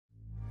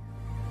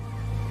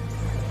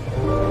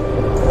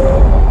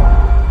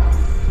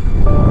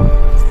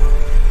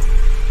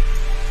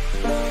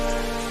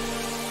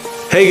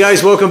Hey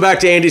guys, welcome back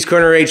to Andy's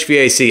Corner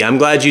HVAC. I'm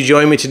glad you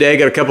joined me today. I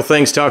got a couple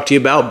things to talk to you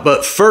about,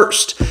 but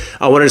first,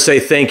 I wanted to say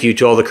thank you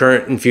to all the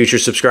current and future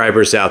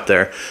subscribers out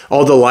there.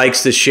 All the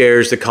likes, the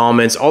shares, the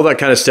comments, all that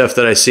kind of stuff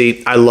that I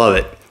see, I love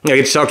it. I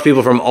get to talk to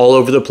people from all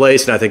over the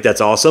place, and I think that's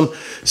awesome.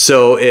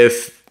 So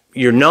if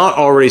you're not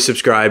already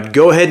subscribed,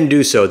 go ahead and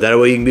do so. That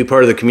way you can be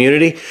part of the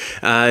community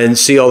and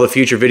see all the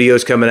future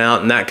videos coming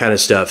out and that kind of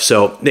stuff.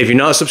 So if you're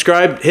not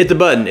subscribed, hit the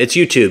button. It's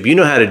YouTube. You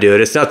know how to do it.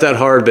 It's not that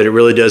hard, but it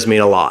really does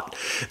mean a lot.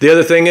 The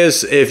other thing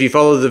is, if you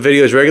follow the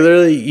videos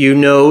regularly, you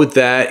know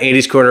that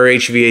Andy's Corner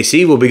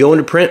HVAC will be going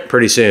to print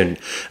pretty soon.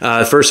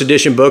 First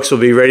edition books will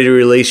be ready to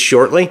release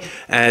shortly.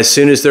 As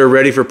soon as they're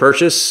ready for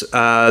purchase,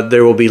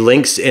 there will be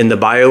links in the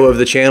bio of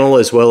the channel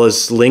as well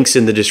as links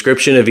in the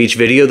description of each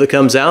video that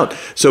comes out.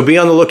 So be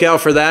on the lookout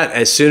for that.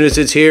 As soon as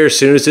it's here, as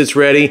soon as it's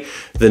ready,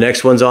 the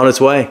next one's on its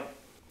way.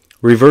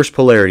 Reverse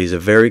polarity is a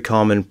very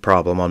common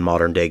problem on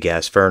modern day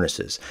gas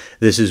furnaces.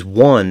 This is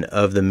one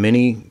of the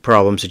many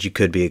problems that you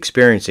could be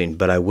experiencing,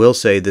 but I will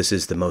say this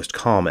is the most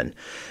common.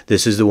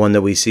 This is the one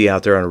that we see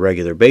out there on a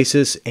regular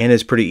basis, and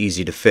it's pretty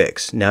easy to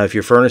fix. Now, if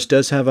your furnace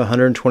does have a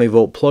 120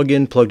 volt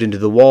plug-in plugged into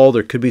the wall,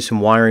 there could be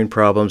some wiring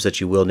problems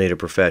that you will need a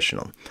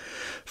professional.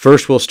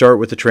 First, we'll start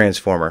with the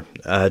transformer.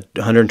 A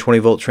 120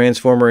 volt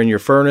transformer in your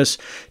furnace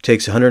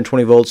takes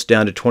 120 volts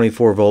down to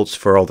 24 volts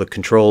for all the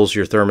controls,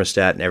 your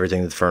thermostat, and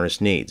everything that the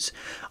furnace needs.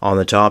 On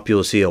the top,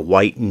 you'll see a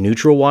white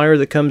neutral wire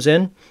that comes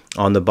in.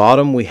 On the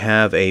bottom, we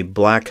have a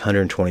black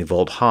 120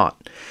 volt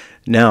hot.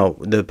 Now,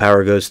 the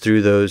power goes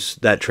through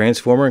that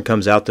transformer and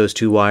comes out those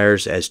two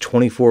wires as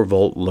 24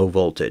 volt low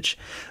voltage.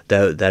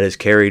 That is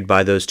carried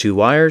by those two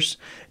wires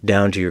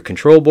down to your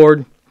control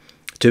board,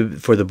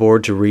 for the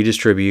board to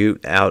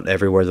redistribute out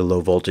everywhere the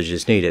low voltage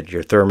is needed,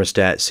 your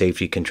thermostat,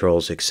 safety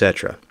controls,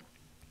 etc.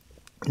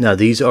 Now,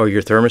 these are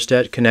your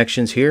thermostat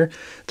connections here.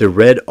 The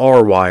red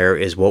R wire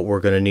is what we're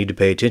going to need to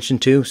pay attention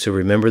to, so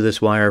remember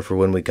this wire for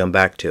when we come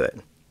back to it.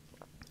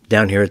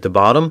 Down here at the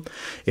bottom,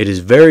 it is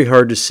very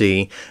hard to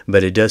see,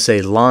 but it does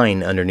say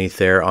line underneath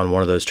there on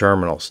one of those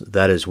terminals.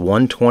 That is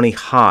 120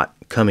 hot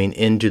coming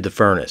into the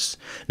furnace.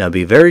 Now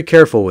be very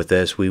careful with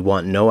this. We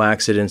want no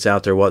accidents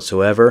out there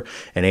whatsoever,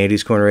 and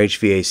Andy's Corner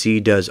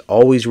HVAC does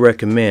always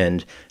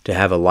recommend to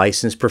have a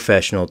licensed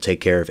professional take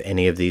care of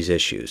any of these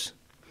issues.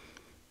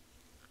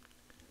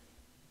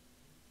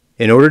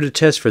 In order to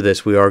test for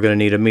this, we are going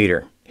to need a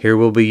meter. Here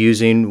we'll be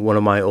using one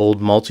of my old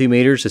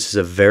multimeters. This is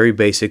a very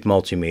basic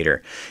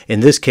multimeter.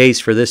 In this case,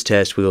 for this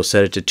test, we will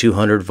set it to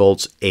 200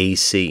 volts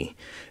AC,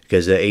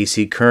 because the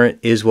AC current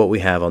is what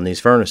we have on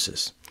these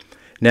furnaces.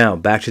 Now,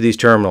 back to these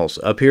terminals.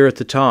 Up here at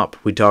the top,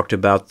 we talked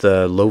about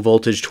the low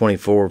voltage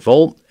 24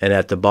 volt, and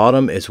at the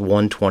bottom is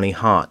 120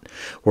 hot.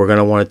 We're going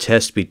to want to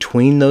test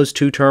between those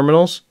two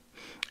terminals,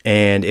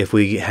 and if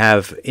we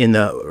have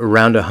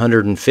around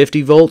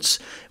 150 volts,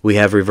 we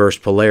have reverse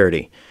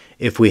polarity.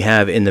 If we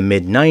have in the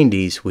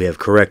mid-90s, we have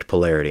correct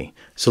polarity.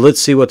 So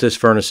let's see what this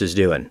furnace is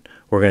doing.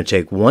 We're going to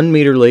take 1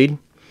 meter lead,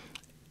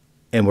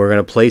 and we're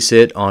going to place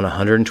it on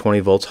 120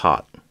 volts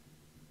hot.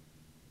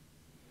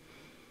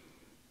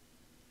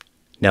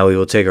 Now we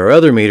will take our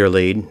other meter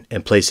lead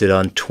and place it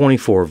on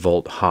 24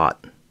 volt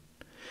hot.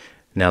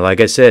 Now, like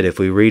I said, if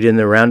we read in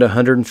around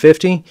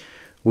 150,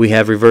 we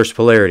have reverse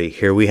polarity.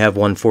 Here we have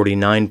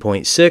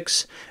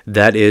 149.6.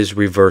 That is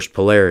reverse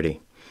polarity.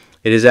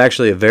 It is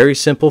actually a very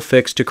simple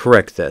fix to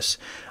correct this.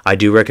 I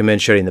do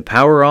recommend shutting the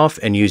power off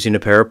and using a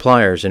pair of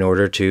pliers in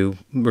order to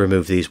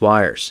remove these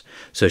wires.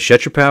 So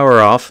shut your power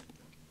off,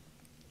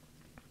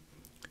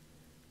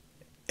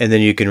 and then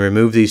you can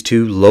remove these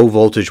two low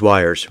voltage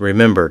wires.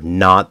 Remember,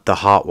 not the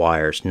hot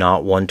wires,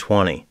 not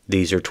 120.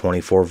 These are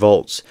 24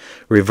 volts.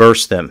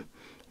 Reverse them.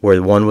 Where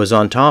one was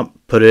on top,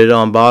 put it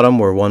on bottom.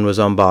 Where one was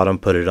on bottom,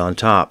 put it on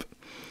top.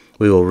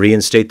 We will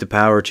reinstate the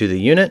power to the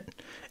unit,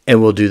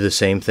 and we'll do the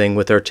same thing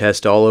with our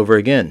test all over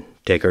again.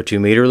 Take our 2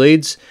 meter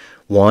leads,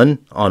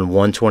 one on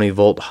 120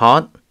 volt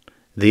hot,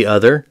 the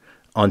other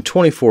on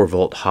 24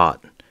 volt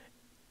hot.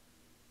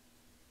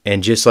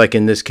 And just like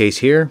in this case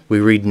here, we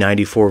read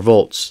 94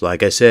 volts.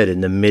 Like I said, in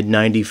the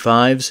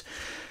mid-95s,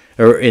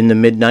 or in the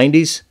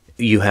mid-90s,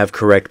 you have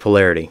correct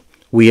polarity.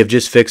 We have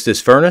just fixed this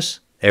furnace.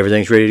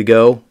 Everything's ready to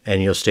go,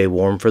 and you'll stay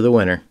warm for the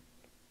winter.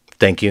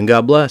 Thank you, and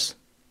God bless.